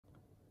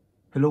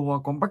Hello,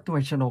 welcome back to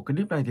my channel.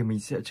 Clip này thì mình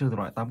sẽ chơi thể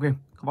loại 8 game.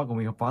 Các bạn cùng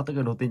mình khám phá tới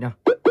game đầu tiên nha.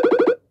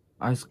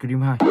 Ice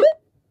Cream 2.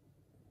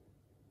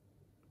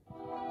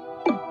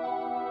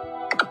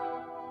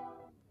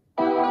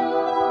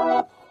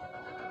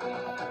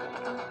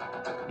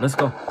 Let's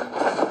go.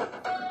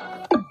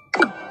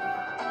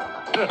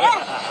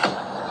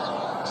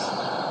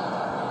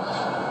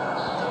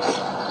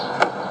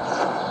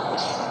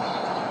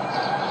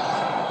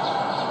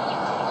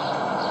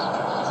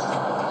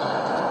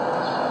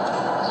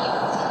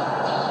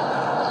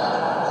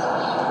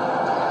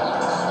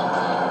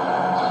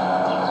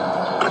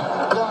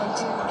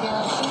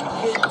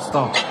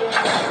 Stop.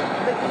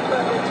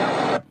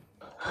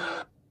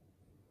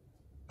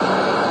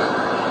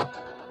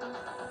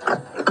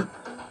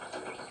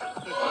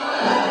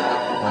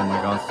 Oh my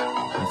god,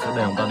 mình sẽ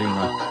để ông ta đi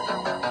này.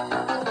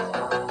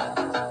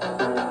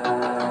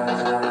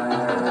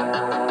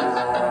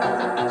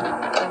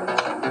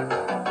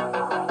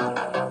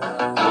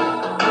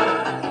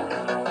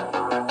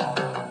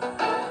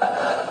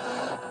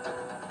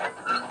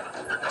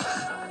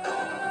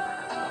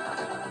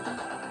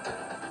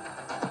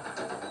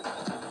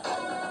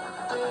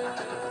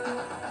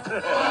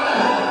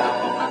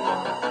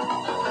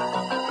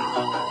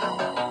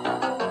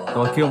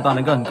 Rồi khi ông ta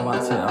đến gần, các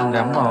bạn sẽ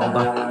ném vào ông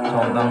ta, cho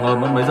ông ta ngơi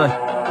mất mấy giây.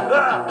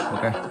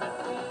 Ok.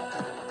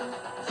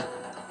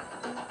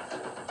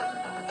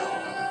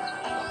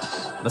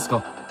 Let's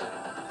go.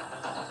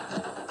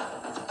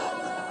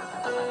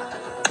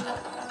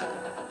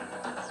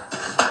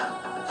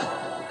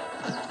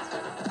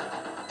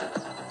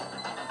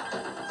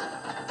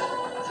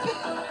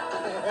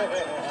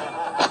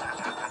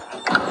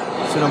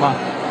 Cinema.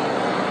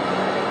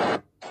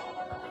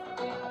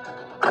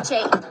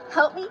 Jay,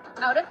 help me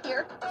out of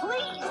here,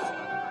 please.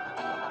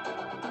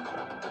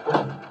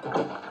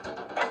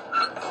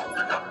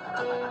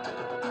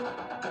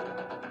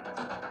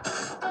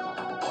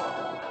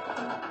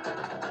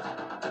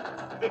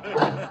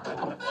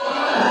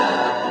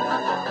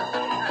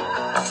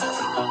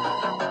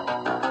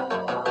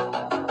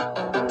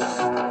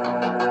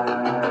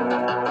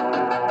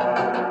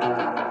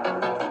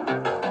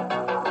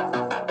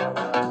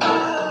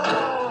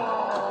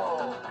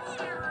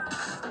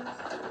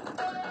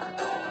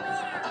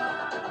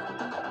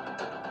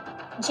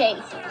 Jay,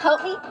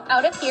 help me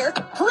out of here,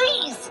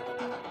 please.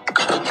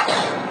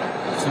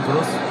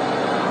 Super.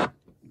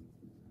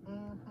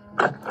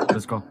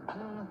 Let's go.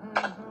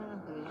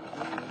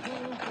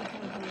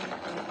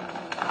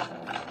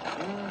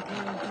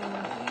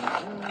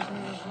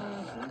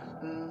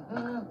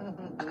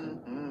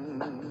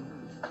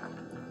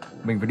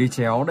 Mình phải đi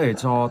chéo để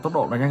cho tốc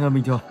độ nó nhanh hơn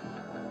bình thường.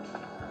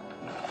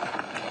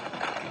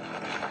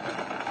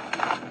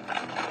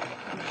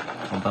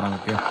 Ông ta đang ở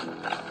kia.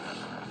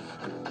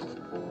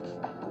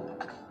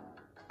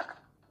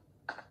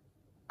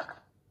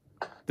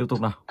 Tiếp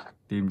tục nào,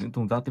 tìm những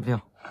thùng rác tiếp theo.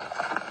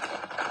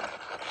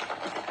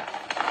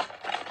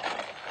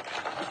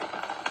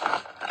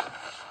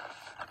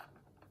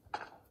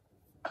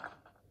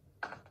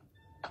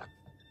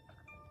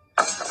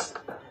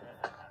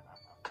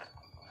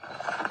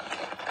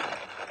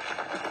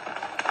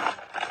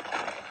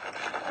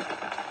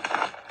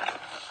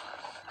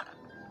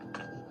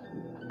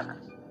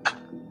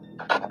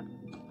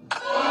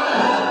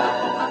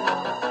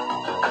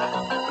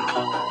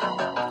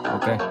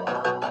 Ok.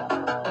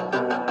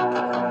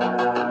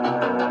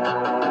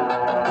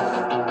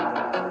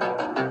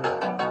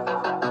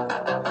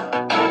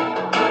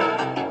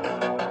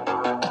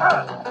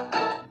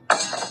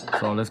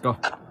 So let's go.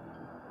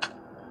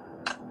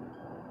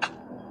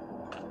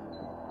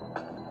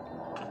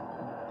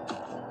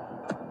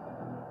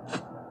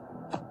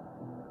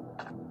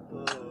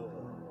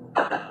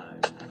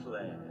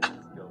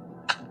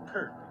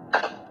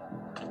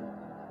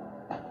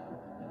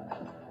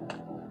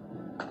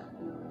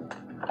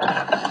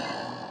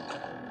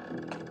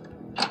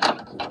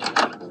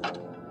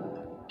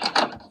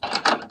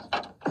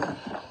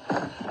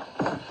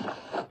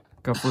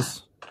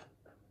 Kapus.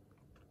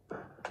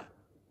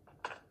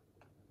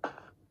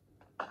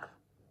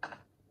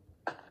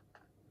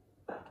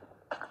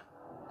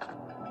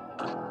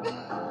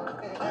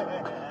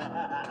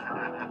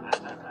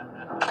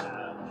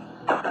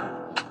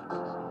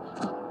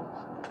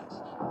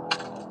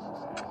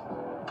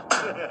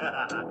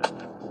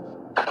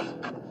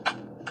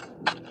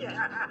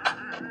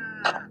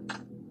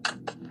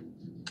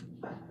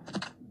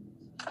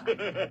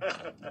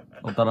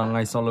 Ông ta đang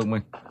ngay sau lưng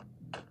mình.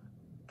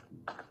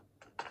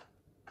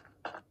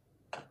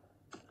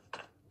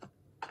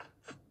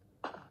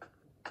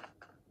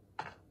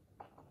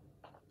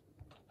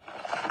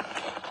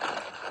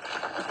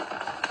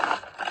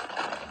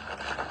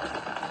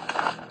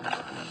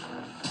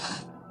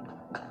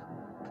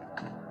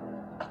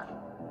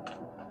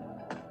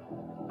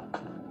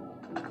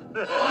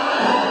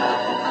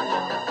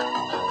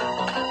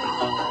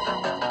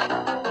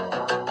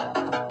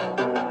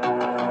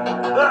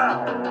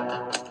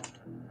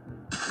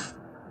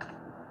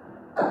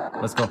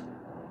 Let's go.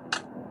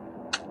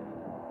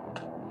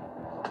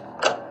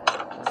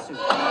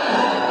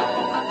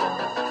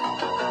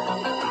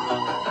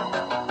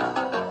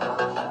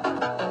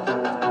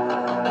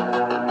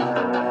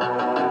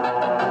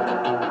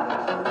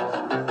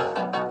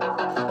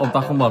 Ông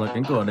ta không mở được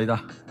cánh cửa ở đây ra.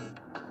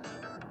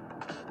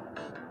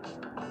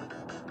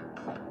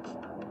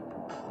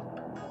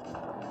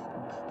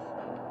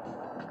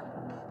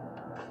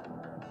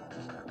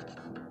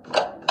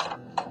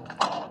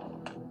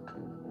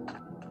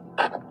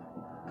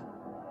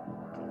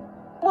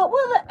 What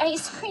will the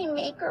ice cream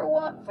maker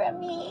want from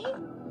me?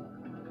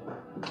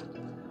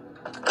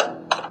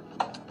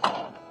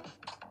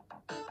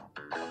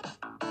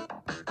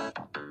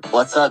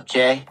 What's up,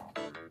 Jay?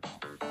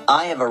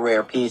 I have a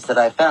rare piece that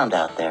I found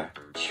out there.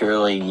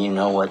 Surely you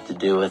know what to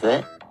do with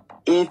it.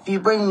 If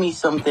you bring me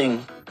something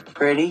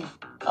pretty,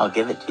 I'll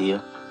give it to you.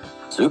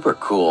 Super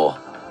cool.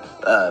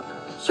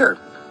 Sure.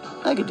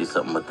 I could do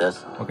something with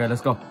this. Ok,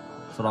 let's go.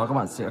 Sau đó các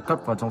bạn sẽ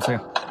cất vào trong xe.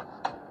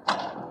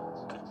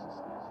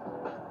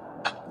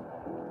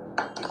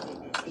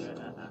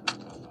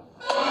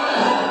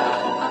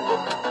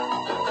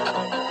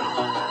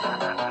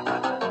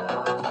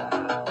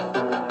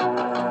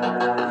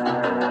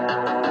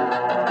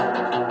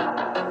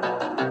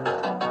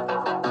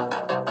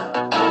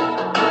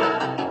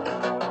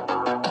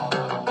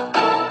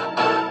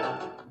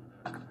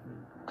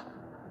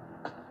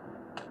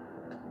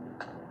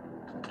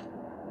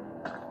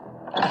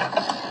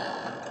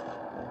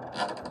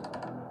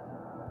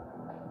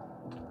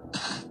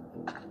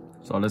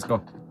 So let's go.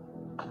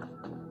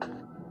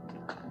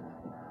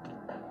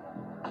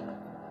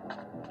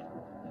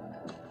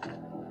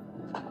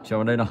 Trèo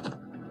vào đây nào.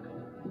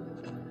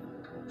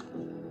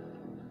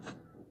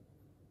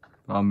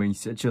 Và mình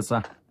sẽ trượt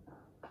ra.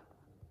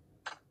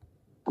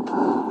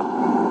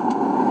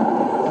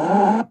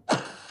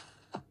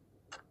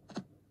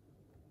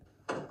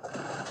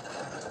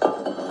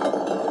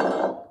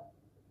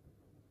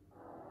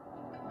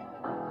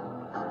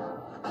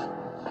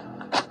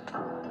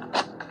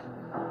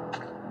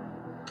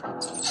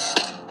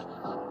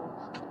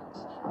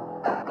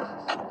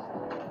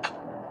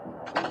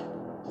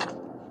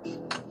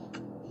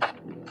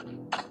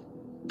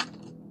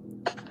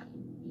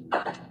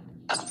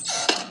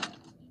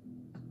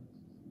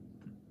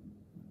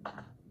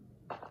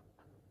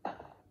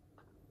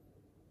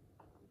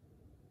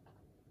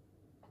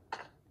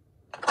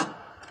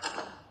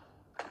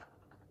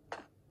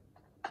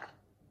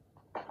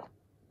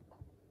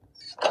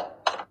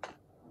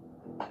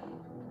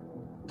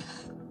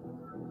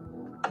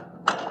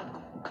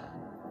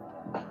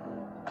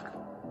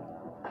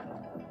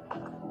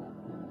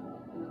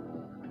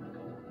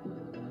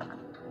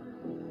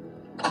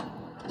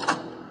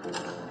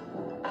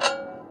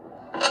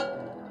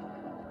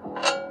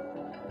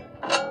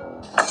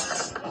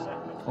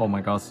 Oh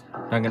my god,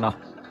 đang cái nào?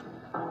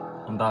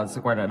 Chúng ta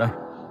sẽ quay lại đây.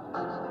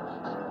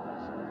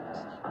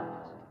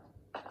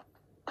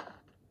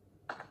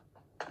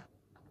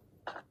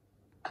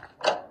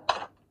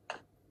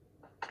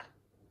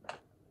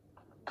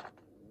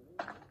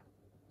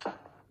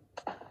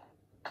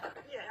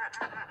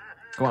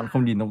 Các bạn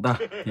không nhìn ông ta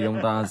thì ông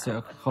ta sẽ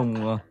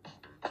không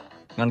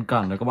ngăn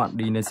cản được các bạn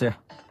đi lên xe.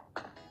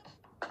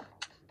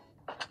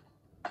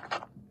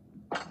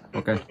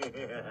 Ok.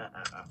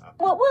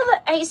 What will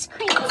the ice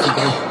cream?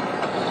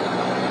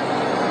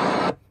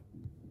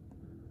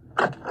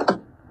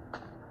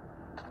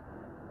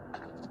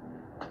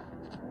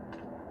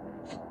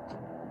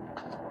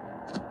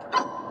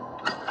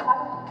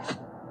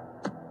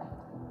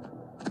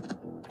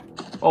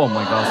 Oh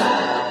my god.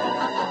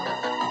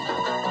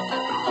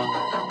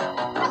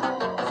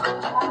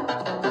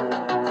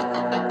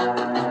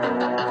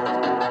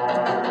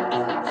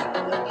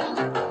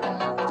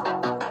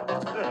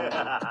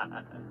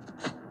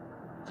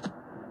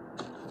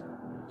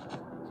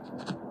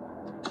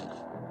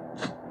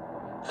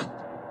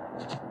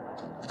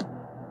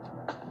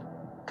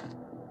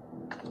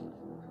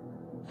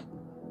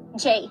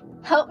 Jay,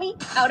 help me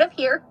out of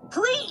here,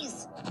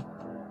 please.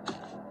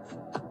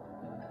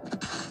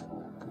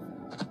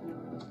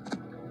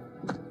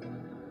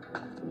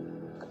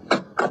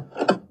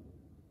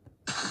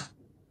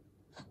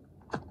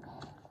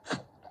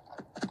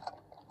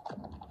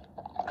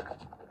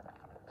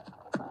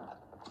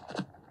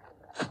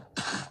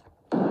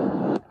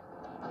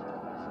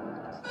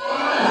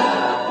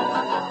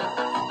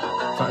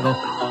 Chạy thôi.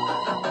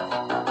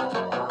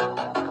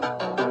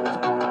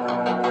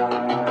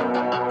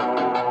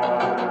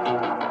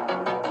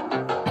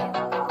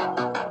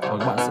 Rồi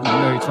các bạn sẽ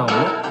đứng đây chờ một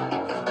lúc.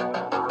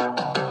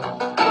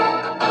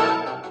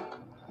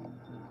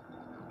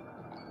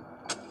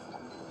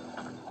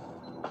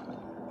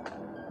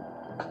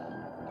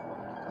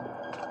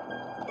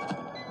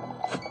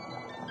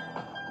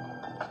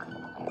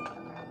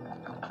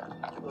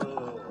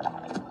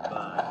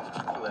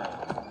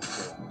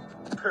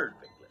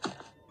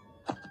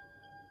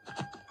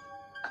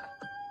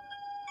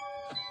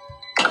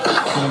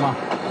 Cinema.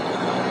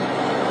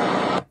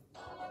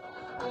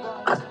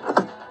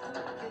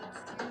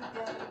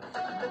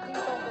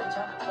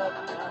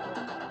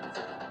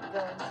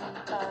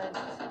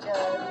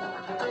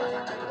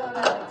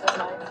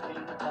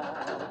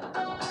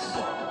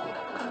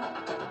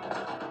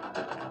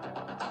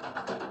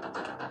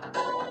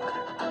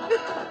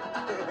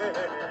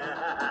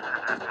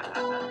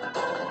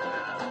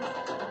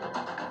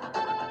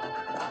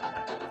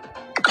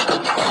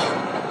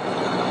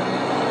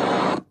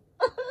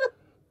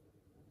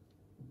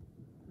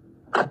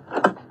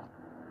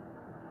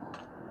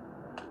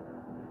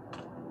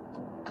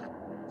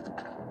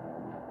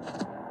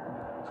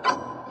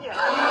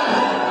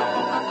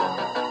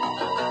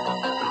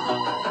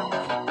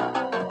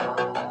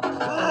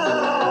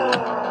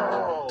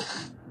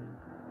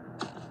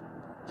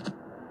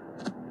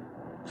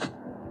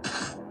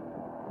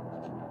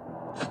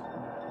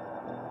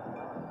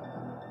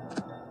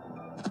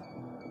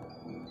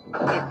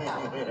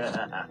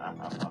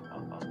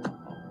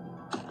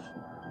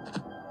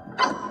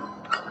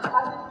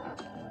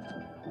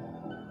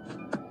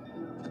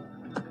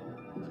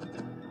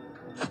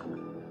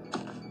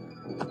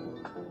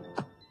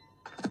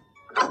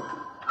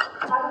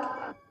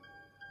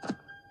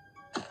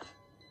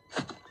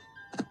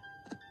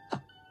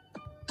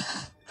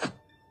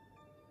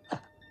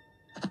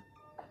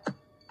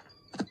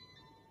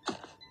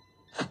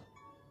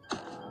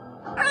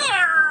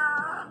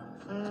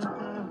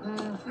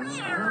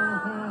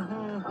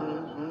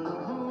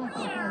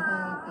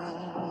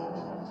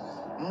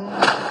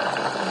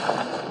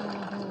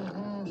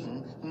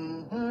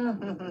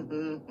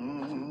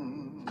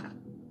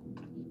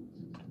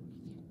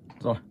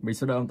 Rồi, mình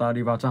sẽ đợi ông ta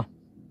đi vào trong.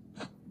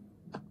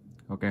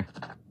 Ok.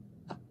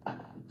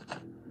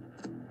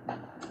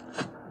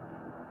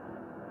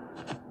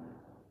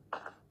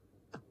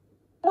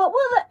 What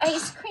will the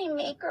ice cream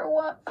maker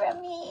want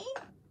from me?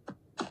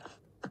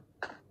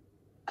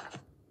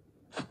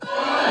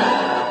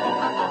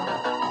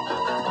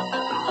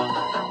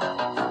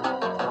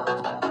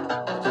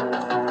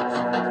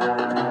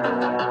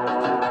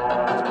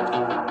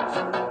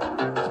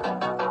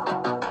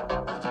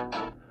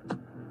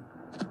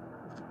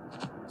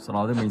 Sau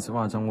đó thì mình sẽ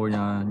vào trong ngôi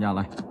nhà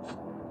này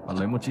và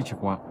lấy một chiếc chìa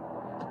khóa.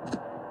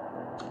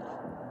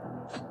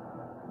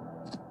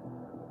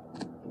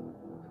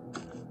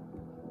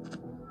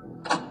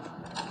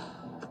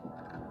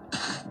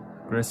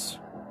 Chris,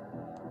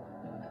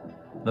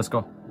 let's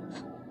go.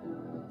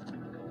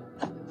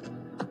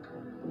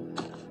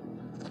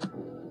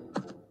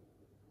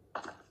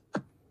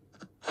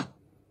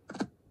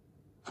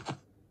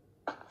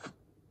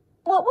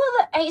 What will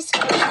the ice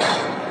cream?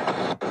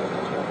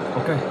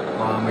 Ok,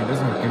 và mình đã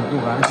giải cứu cô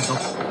gái thành công.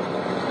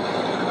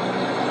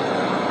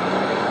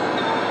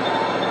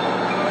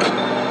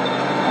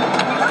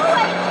 Oh,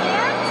 I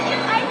can't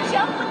if I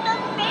jump with the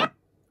bear.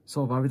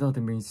 Rồi và bây giờ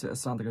thì mình sẽ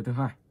sang tới cái thứ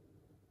hai.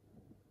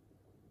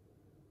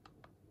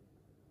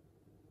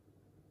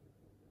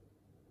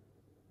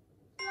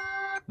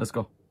 Let's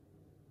go.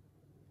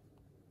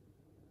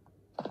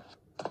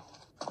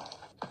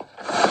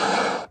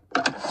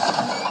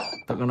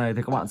 Tại cái này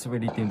thì các bạn sẽ phải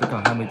đi tìm tất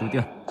cả 20 túi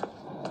tiền.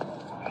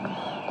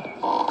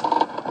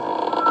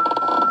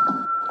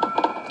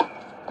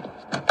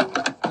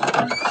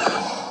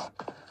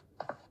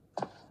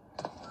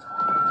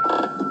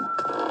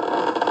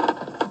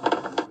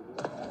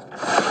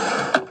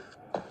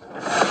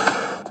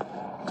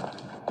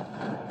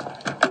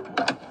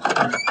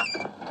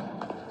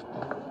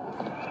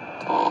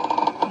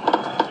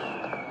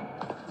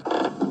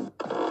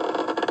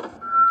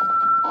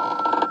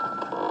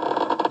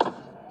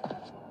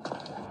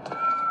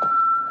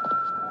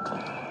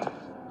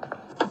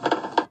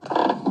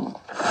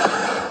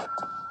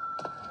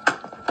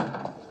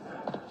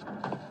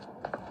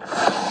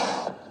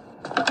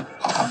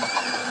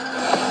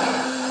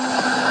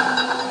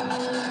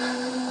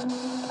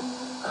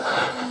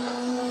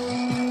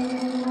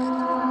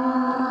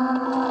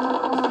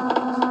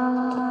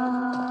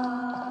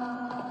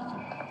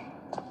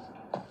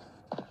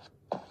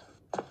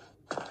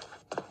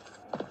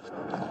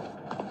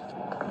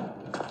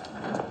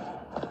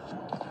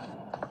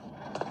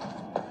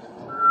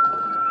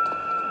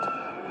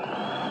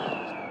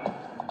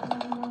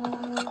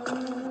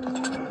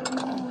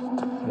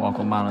 Wow,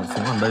 con ma lại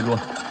xuống hẳn đây luôn.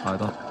 Phải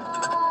thôi.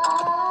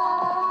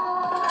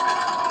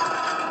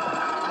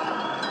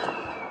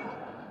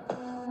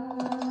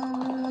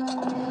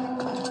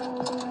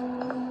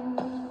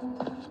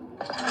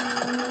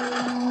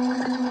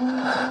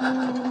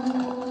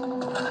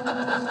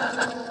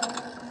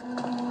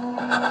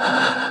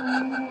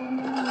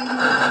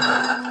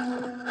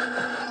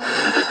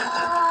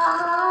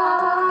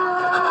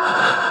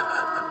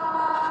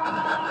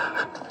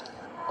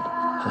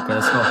 Ok,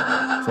 let's go.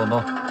 Chuẩn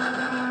thôi.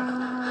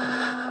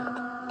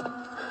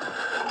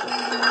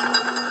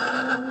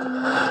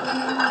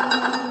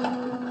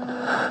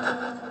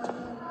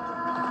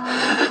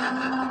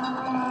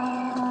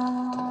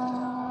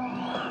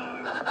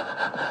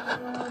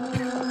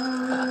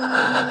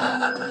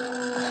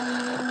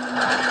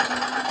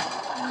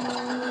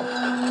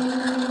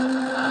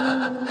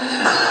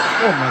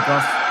 Oh my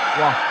gosh.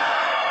 Wow.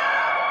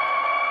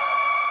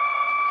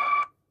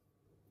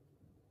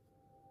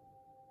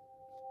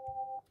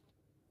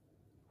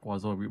 Quả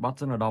rồi bị bắt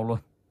rất là đau luôn.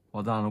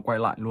 Hóa ra nó quay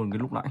lại luôn cái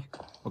lúc nãy.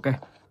 Ok.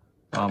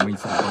 Và mình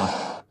sẽ làm.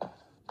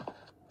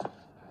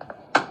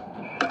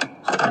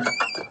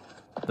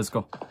 Let's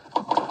go.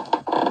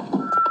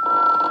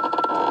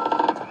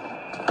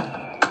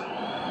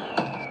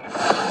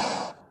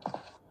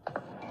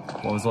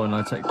 Quả rồi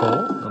là chạy cố,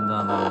 đâm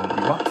ra là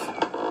bị bắt.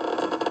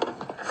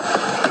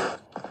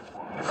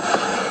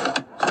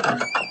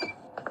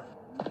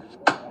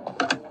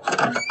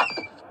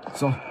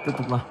 Rồi, tiếp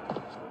tục nào.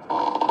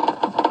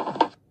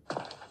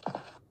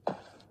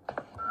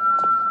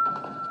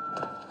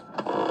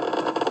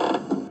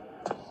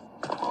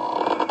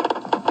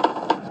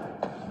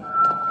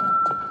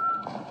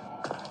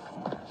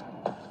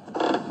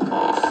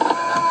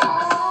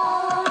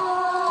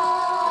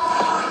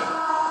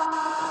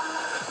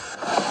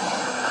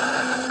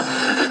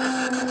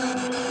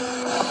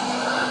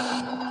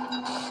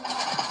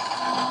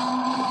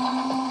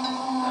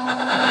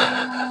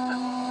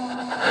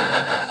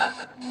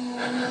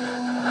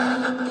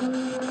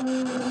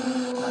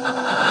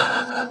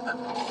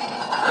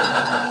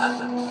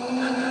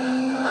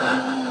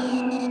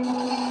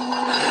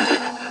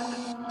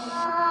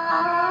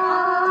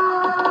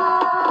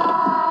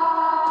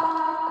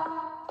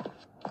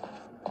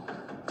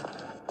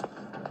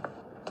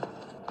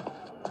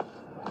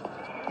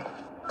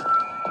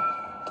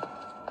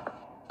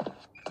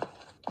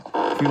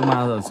 Khi ma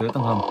ở dưới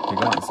tầng hầm thì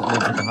các bạn sẽ lên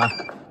trên tầng 2.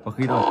 Và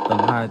khi ở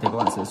tầng 2 thì các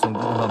bạn sẽ xuống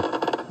tầng hầm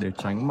để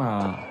tránh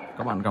mà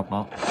các bạn gặp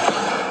nó.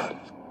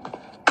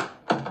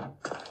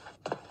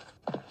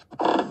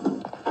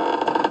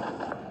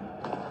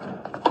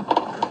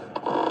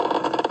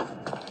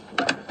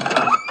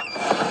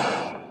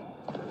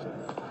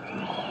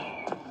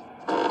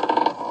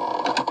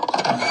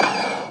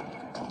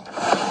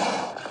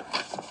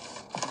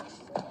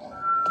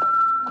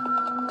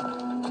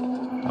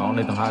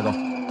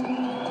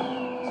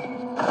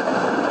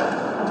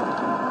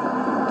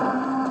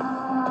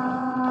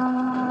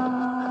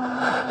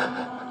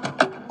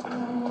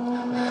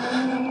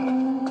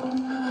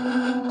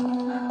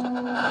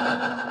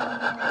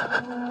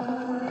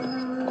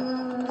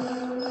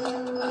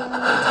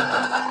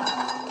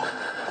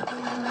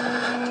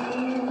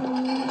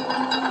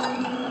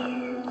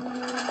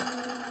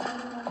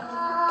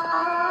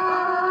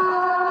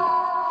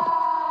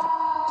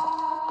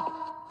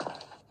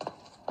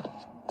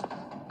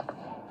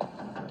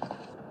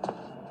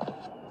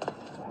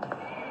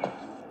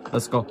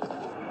 Let's go.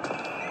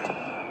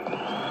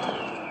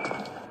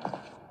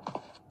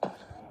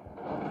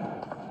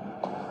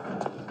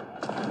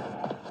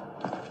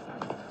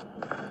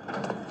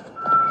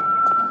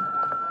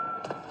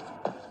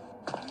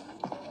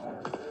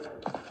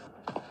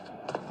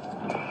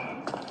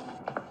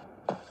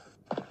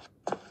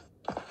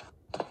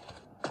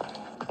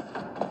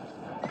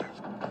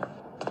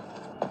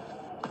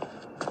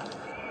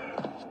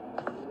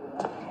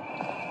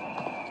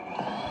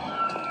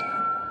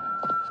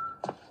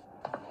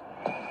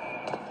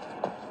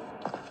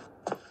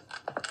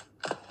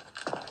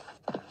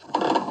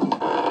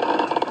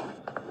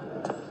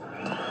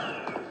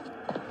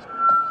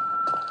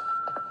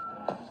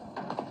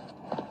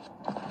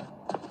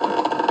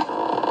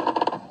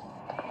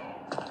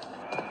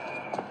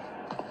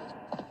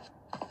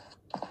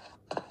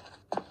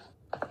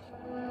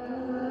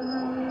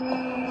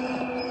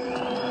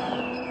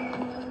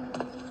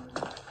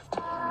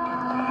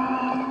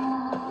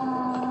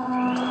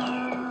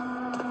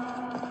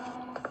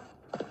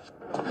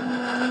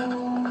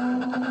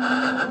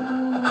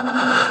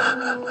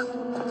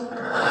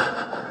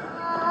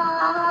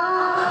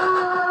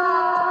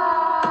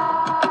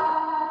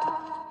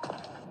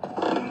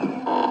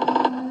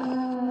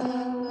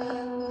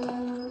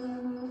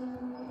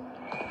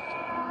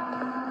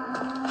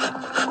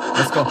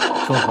 Let's go.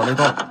 Chuột vào đây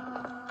thôi.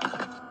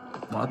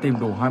 Đã tìm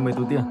đủ 20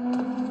 túi tiền.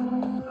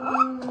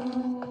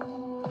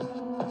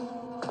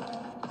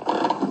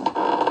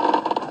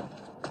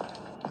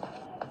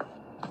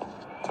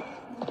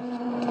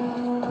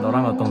 Nó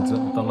đang ở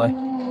tầng đây.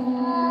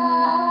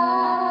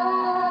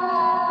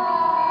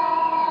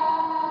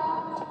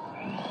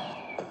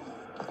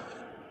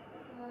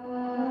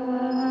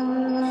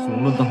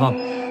 Xuống luôn tầng hầm.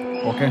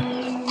 Ok.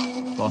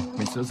 Rồi,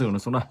 mình sẽ dừng nó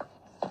xuống đây.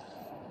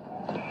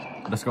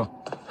 Let's go.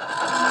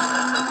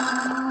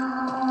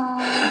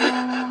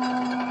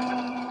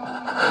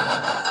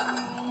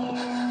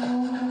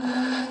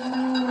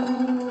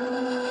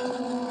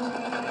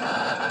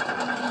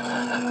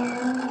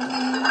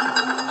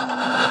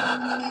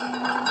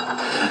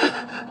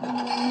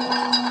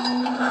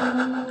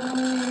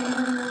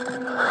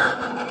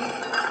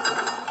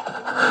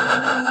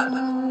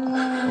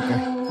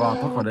 Và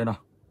thoát khỏi đây nào.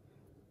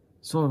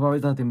 Rồi và bây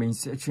giờ thì mình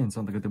sẽ chuyển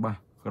sang cái thứ ba,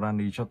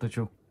 Granny Chapter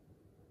 2.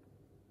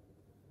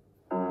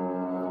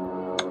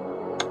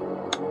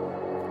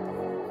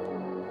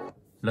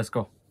 Let's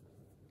go.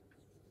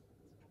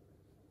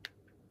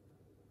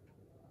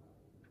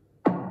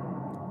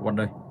 One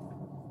day.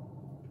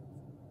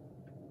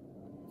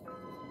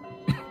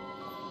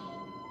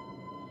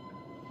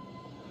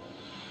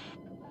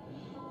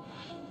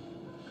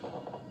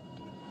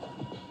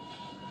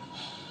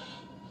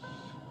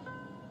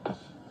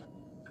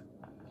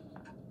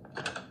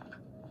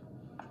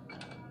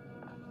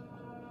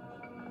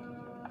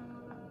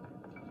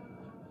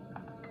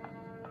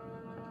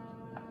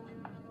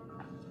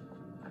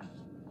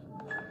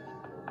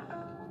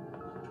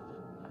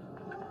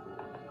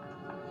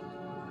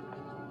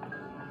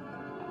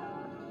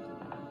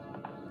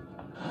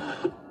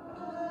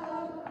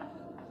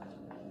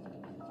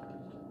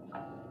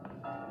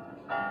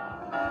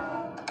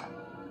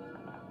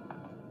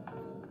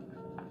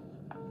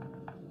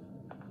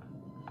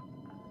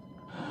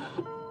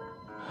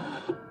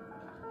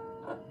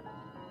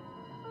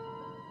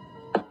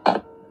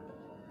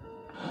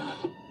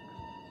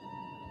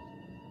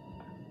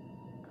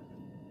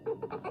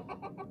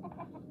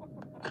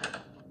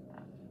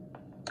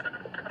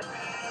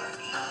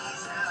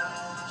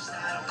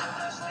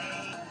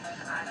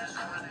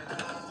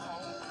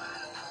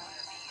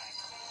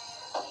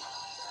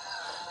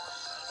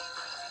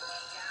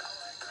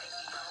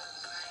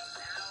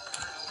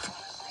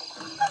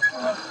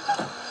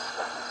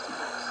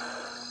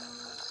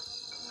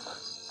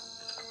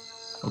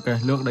 Ok,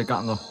 nước đầy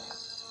cạn rồi.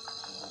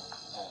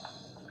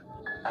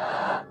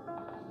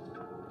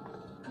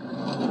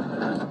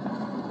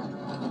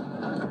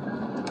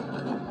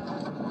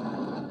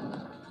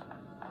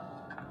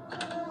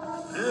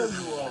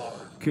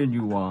 Can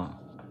you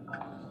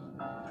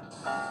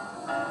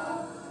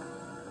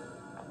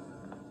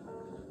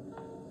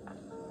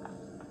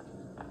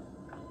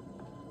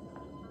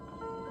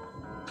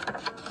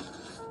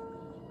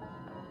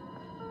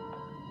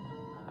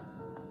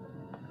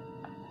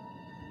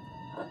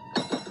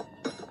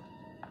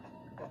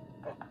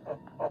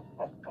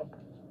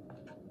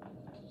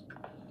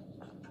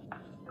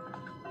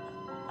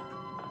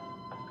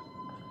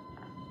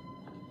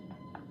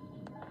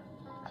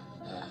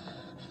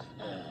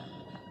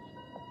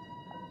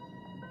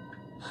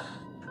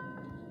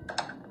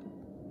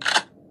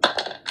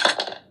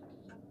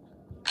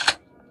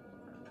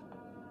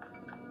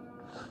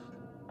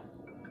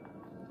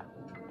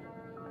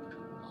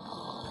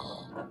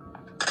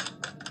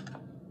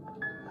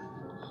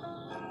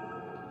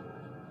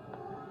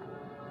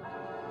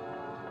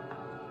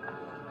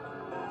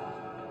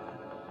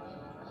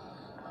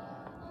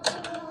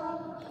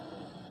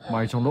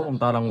May trong lúc ông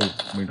ta đang ngủ,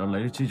 mình đã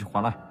lấy được chiếc chìa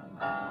khóa này.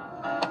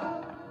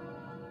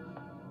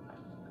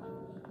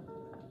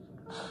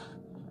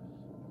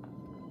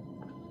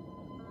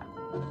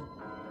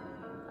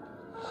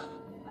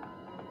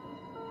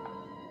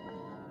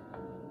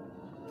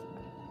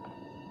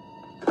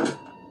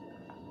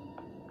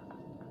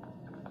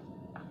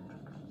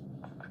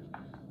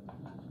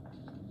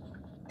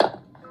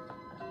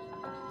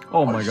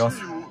 Oh my god.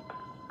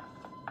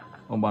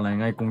 Ông bà này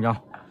ngay cùng nhau.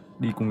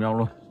 Đi cùng nhau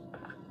luôn.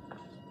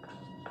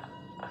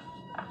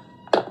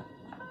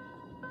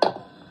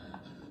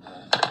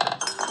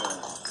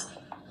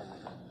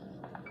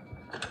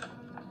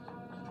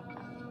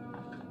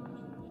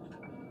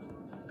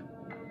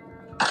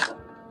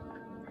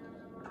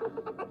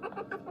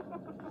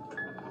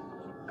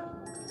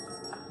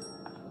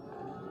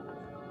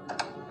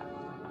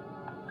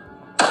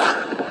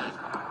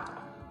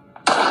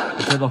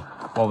 Chết rồi,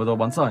 bỏ vào rồi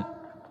bắn sởi.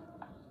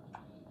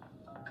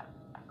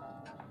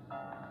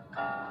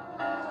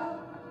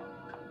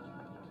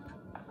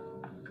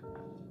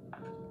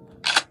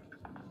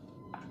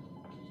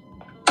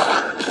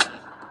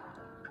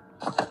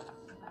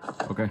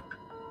 Ok.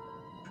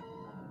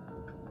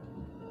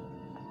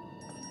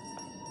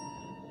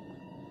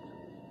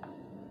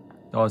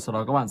 Rồi sau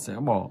đó các bạn sẽ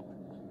bỏ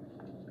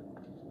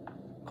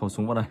khẩu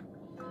súng vào đây.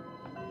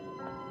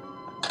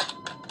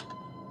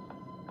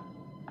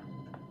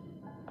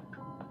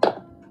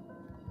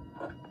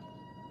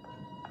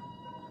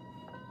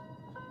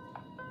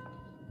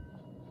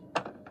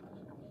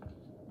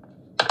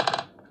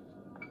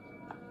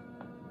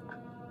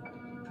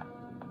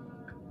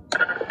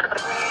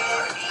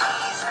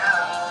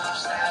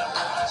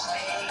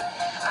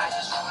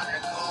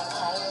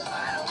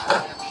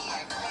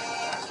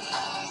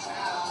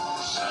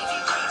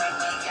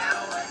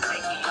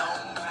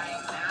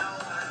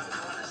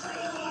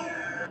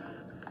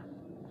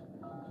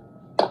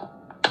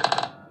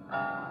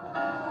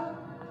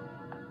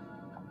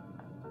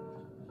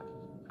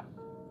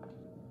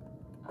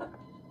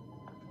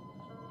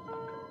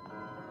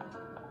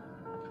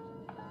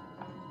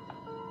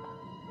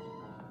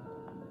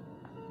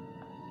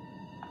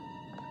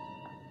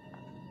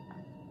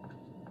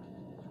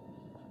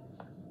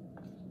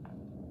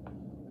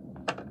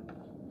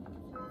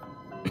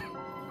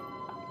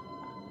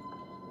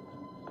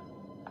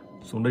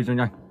 Xuống đây cho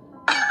nhanh.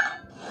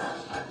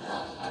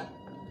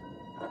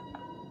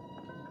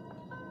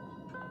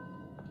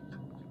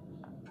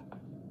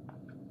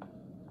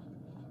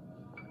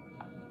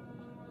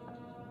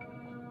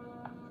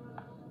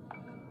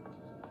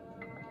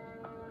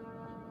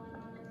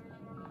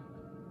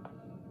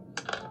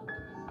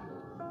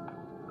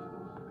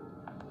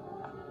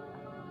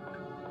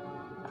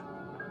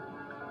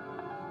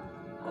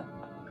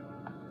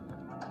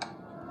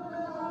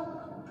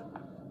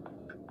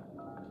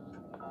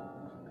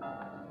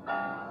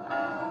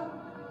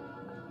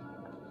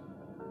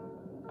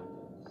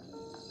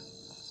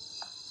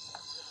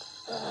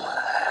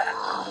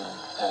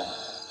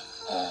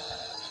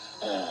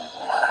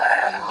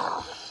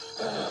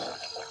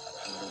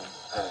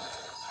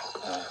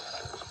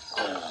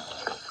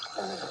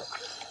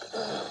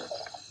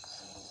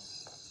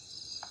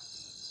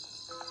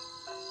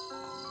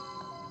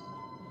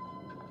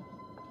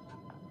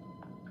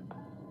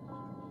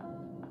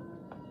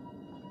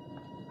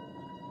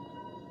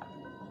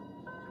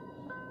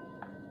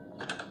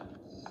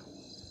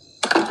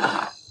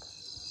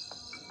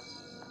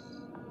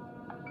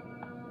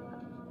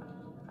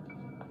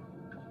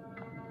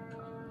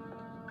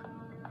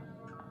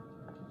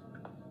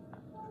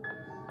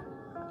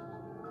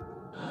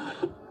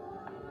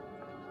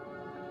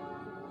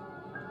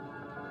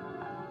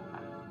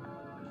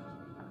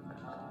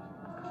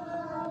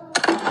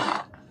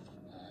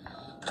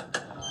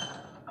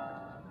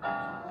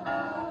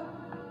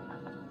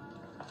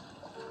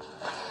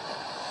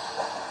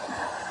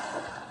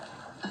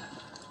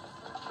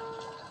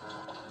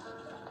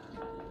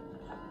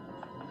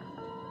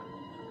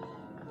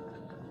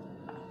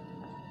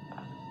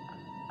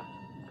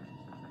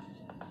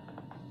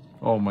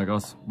 Oh my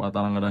god, bà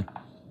ta đang ở đây.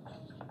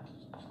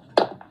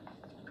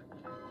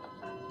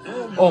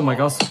 Oh my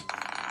god,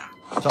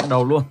 chọn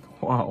đầu luôn.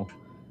 Wow.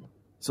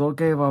 Rồi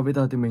ok, và bây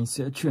giờ thì mình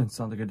sẽ chuyển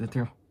sang cái tiếp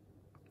theo,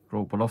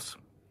 Roblox.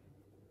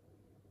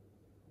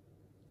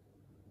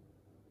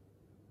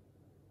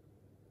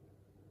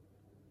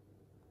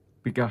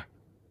 Big guy.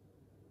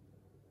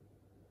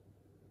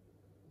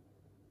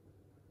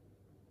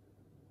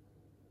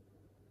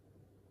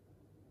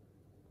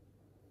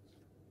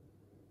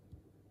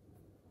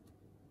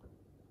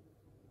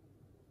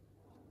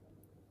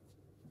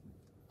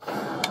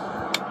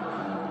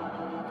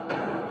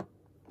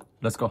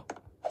 Let's go.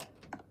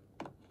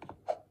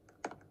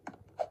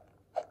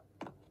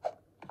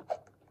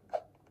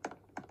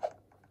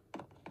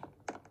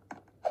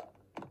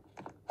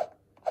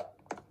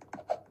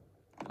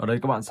 Ở đây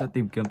các bạn sẽ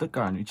tìm kiếm tất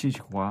cả những chi chìa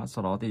khóa,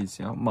 sau đó thì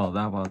sẽ mở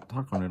ra và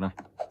thoát khỏi nơi này.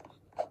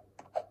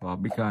 Và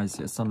Big Guy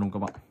sẽ săn luôn các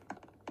bạn.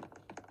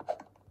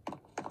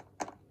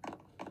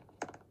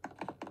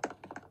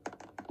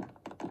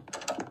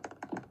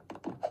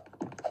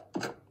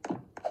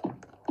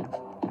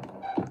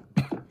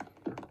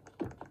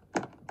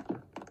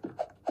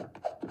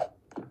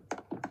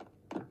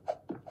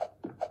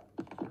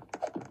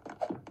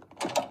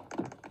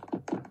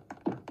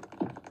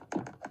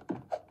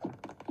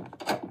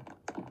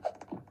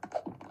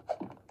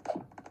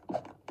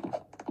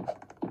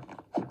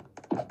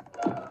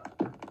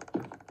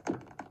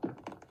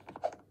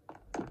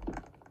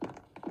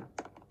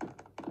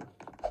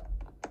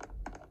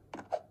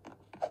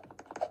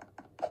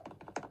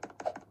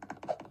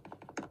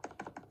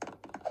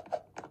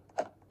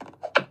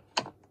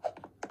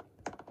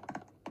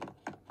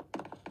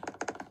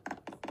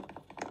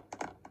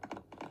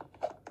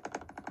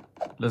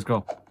 Let's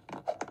go.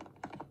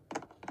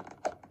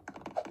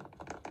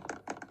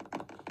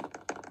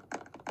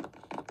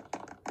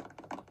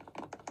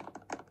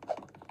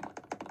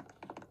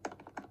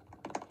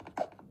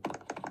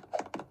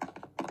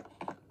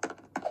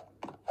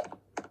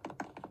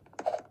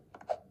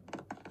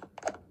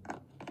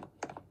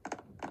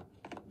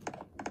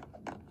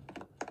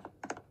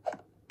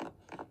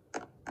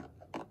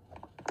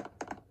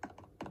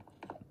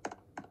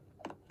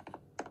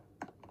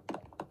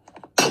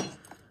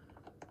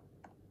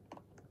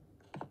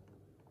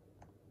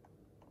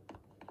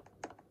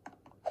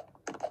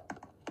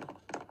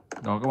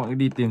 Đó, các bạn cứ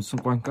đi tìm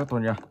xung quanh các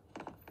tòa nhà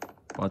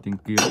và tìm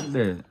kiếm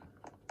để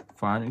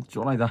phá những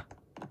chỗ này ra,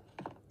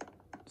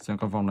 xem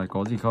căn phòng này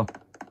có gì không.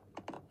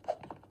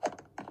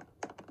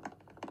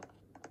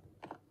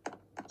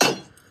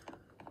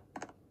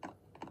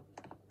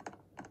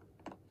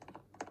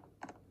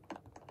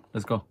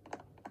 Let's go.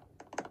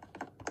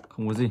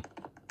 Không có gì.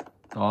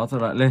 Đó,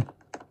 rồi lại lên.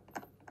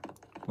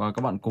 Và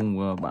các bạn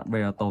cùng bạn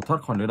bè tàu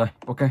thoát khỏi nơi đây.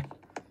 Ok.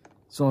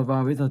 Rồi,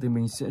 và bây giờ thì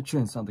mình sẽ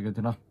chuyển sang tới cái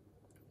thứ 5,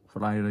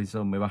 Fly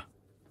Racer 13.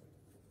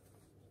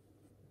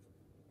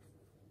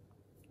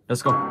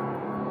 Let's go.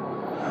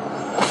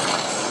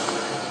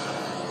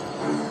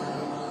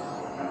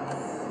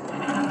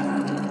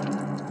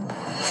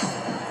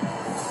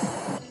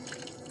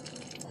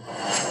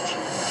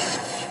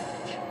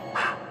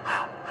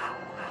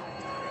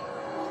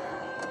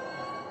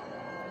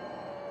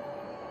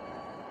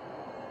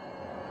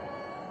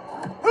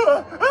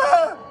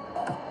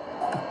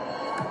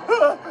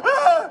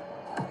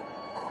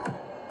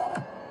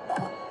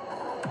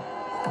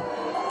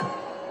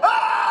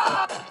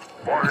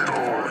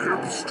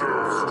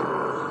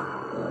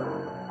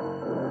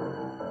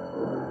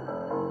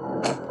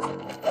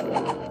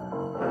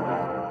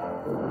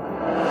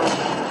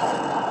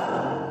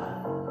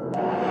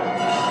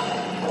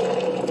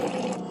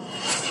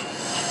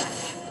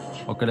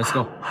 Okay, let's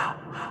go.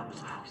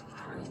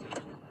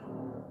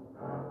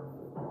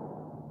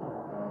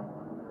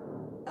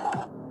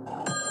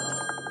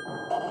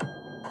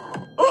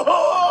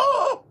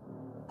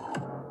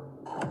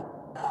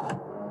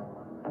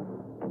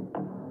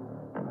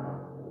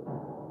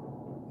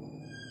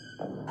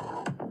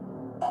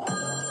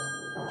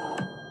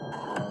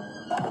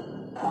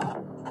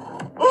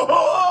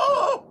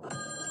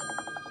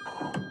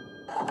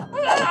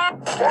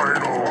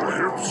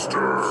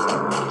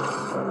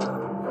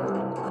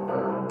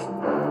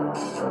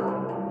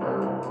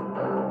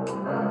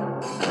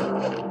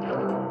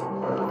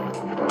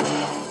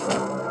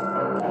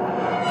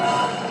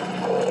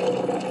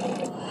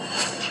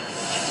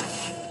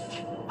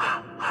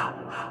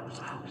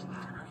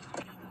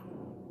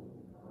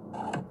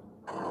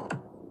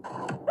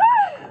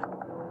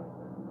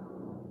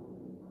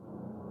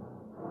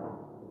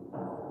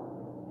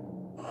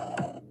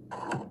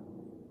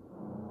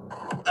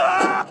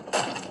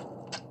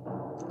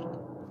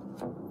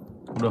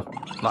 Không được,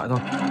 lại thôi.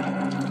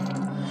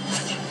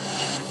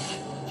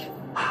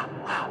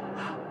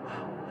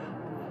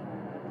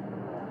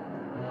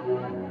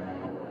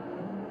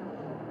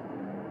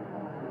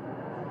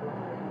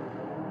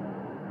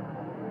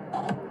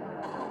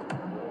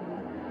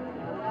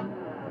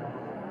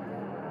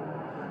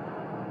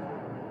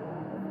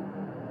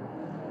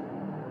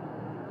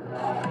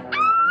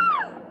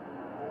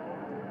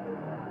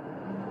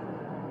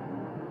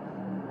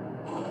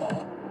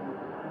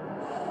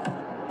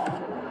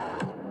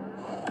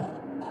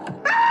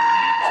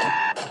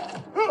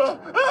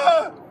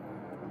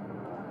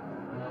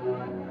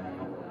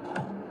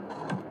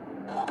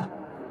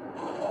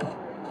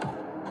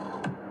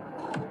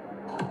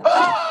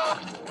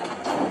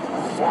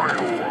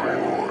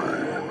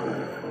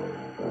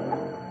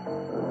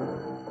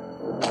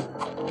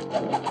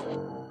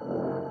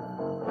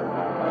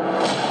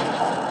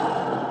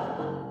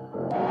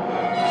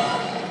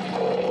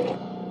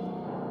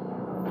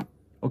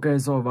 Ok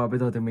rồi, và bây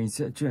giờ thì mình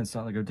sẽ chuyển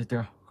sang game tiếp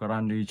theo,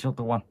 Granny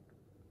Chapter 1.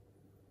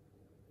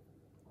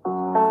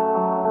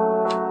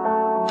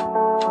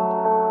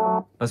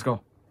 Let's go.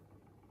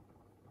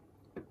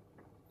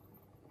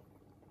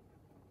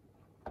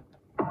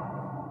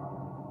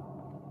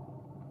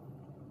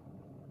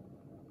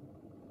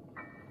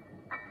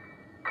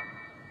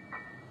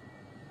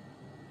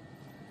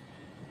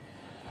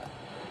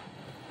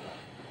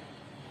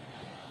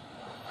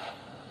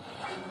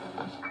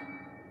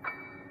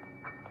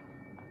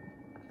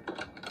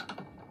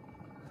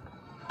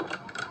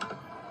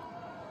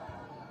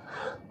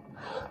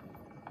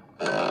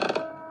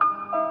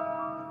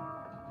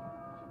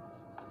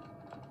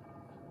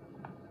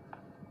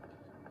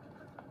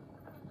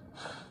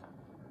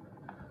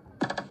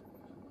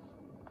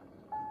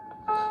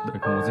 Đây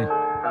không có gì.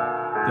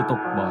 Tiếp tục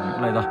mở những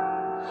cái này ra.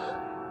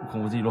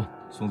 Không có gì luôn.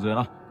 Xuống dưới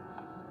nào.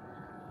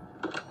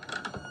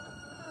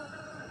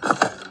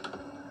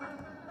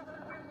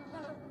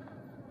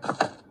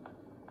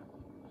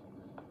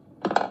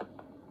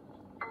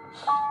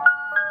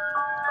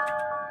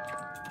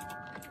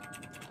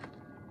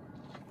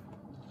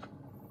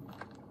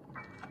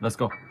 Let's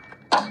go.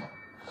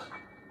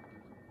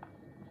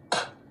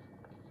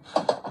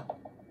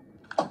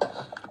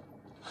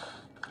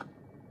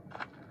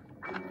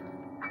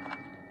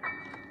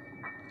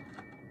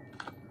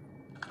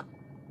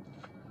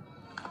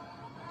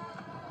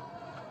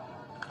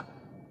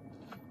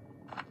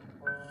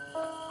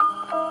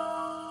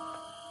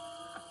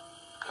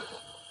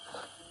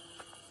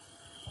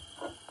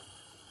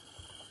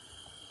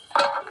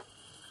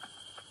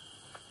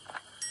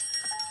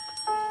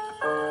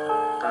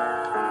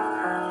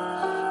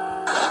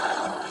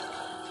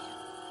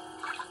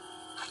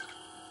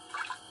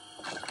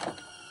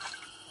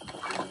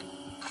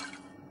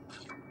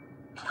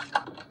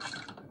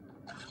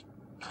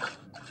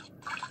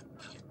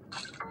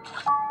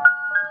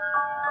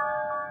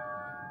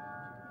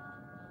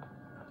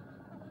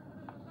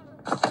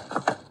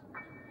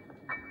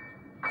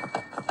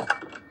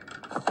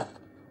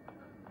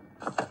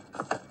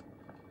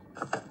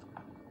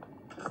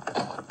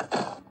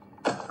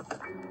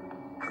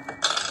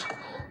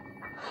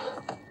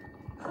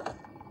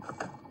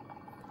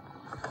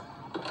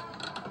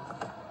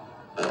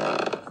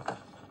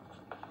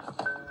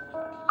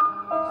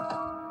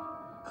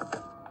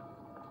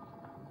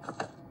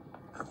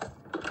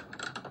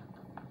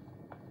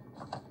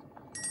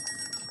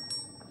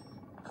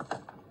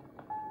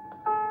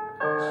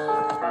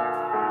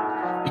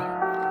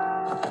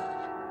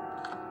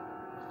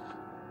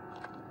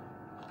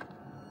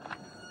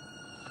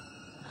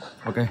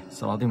 Ok,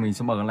 sau đó thì mình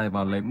sẽ mở cái này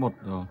và lấy một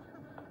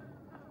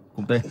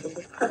cung tên.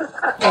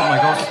 Oh my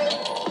god.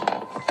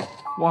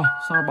 Wow,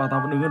 sao bà ta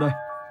vẫn đứng ở đây?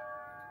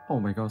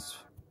 Oh my god.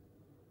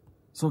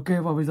 Rồi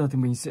ok, và bây giờ thì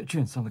mình sẽ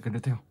chuyển sang cái tiếp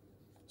theo.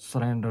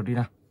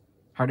 Slendrina.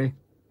 Hai đi.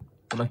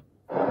 Vào đây.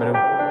 Bên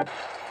đây.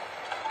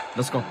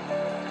 Let's go.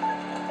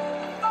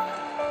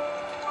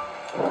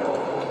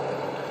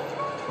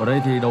 Ở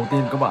đây thì đầu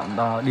tiên các bạn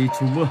đã đi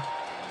trú mưa.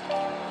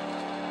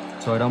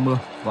 Trời đang mưa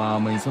và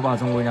mình sẽ vào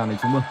trong ngôi nhà này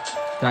trú mưa.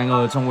 Thì ai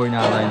ngờ trong ngôi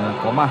nhà này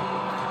là có ma.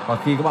 Và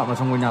khi các bạn vào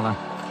trong ngôi nhà này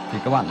thì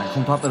các bạn lại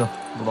không thoát ra được.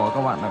 Lúc đó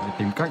các bạn lại phải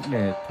tìm cách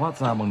để thoát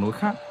ra bằng lối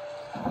khác.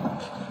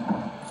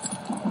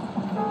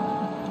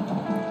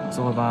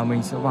 Rồi và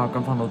mình sẽ vào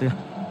căn phòng đầu tiên.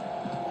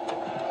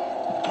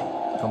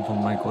 Căn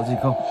phòng này có gì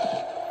không?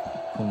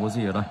 Không có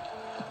gì ở đây.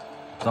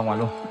 Ra ngoài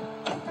luôn.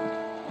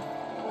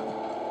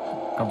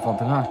 Căn phòng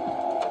thứ hai.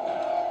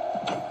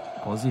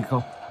 Có gì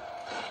không?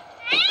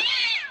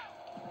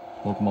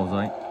 Một mẩu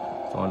giấy.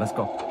 Rồi let's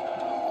go.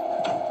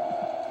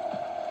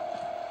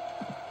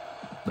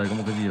 Đây có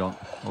một cái gì đó.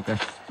 Ok.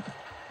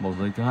 Mẩu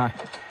giấy thứ hai.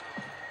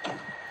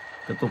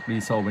 Tiếp tục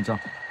đi sâu bên trong.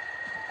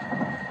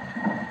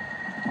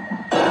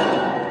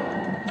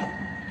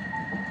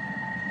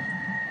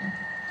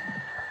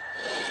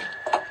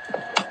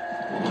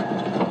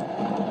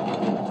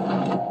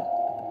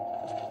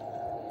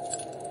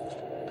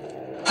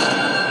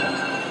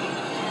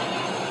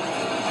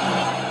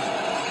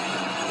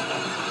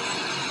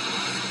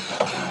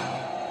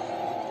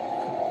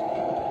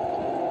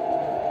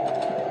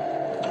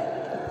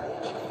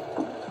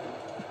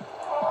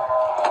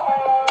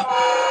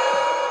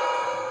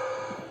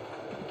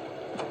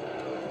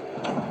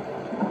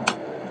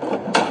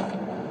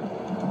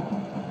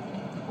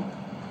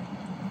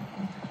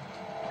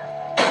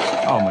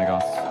 Oh my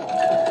god.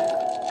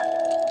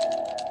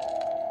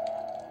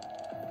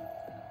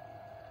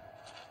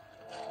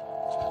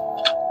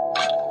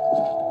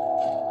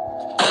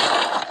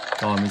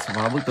 Rồi mình sẽ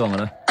phá bức tường ở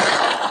đây.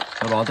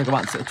 Sau đó thì các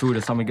bạn sẽ chui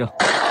được sang bên kia.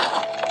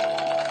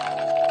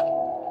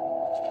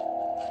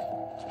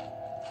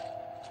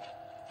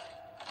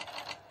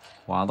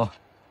 Quá rồi.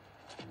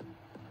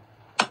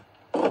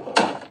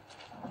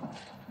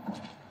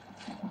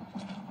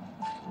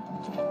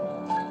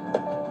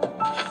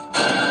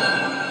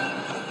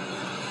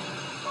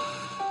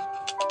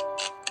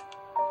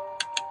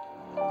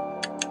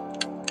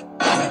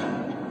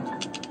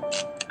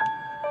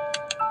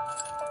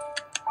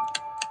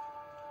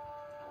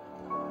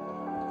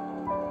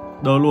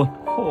 Đơ luôn.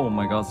 Oh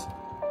my god.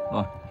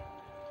 Rồi.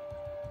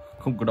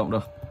 Không cử động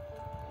được.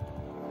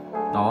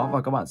 Đó,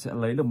 và các bạn sẽ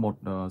lấy được một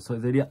sợi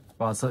dây điện.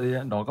 Và sợi dây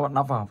điện đó các bạn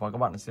nắp vào và các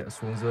bạn sẽ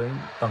xuống dưới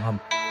tầng hầm.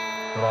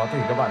 Sau đó thì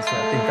các bạn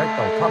sẽ tìm cách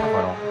tẩu thoát ra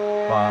khỏi đó.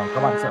 Và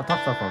các bạn sẽ thoát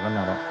ra khỏi căn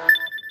nhà đó.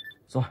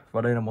 Rồi,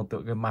 và đây là một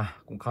tựa game ma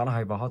cũng khá là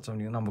hay và hot trong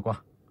những năm vừa qua.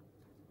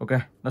 Ok,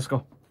 let's go.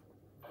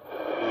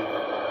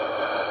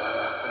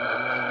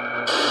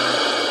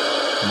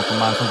 Một con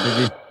ma trong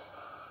TV.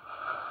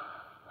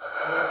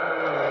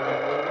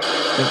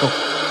 Tiếp tục.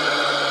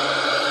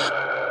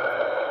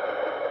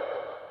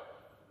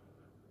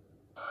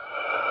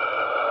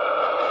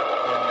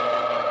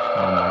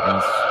 Oh my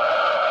gosh.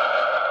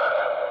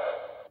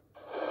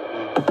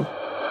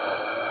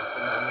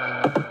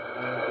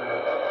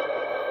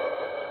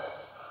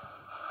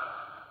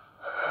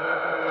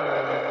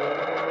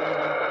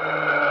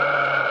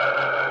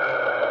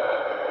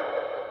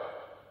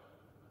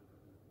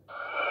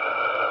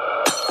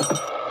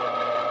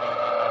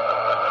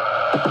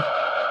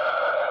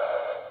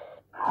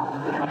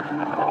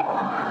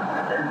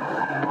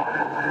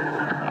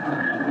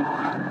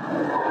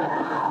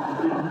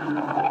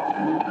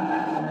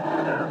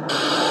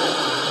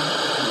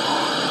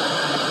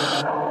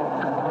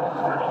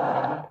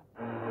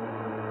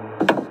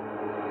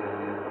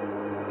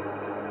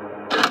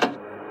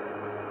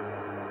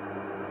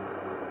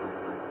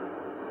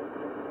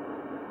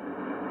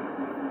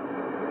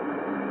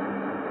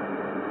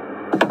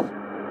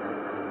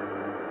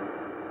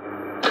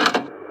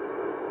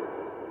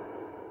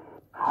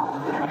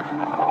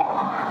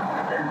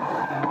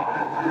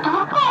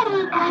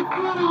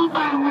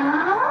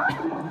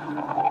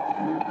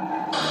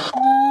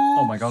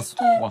 Oh my god.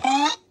 Wow.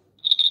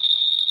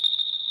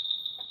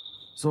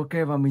 Rồi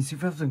ok, và mình xin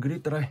phép dừng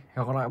clip tại đây.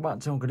 Hẹn gặp lại các bạn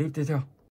trong clip tiếp theo.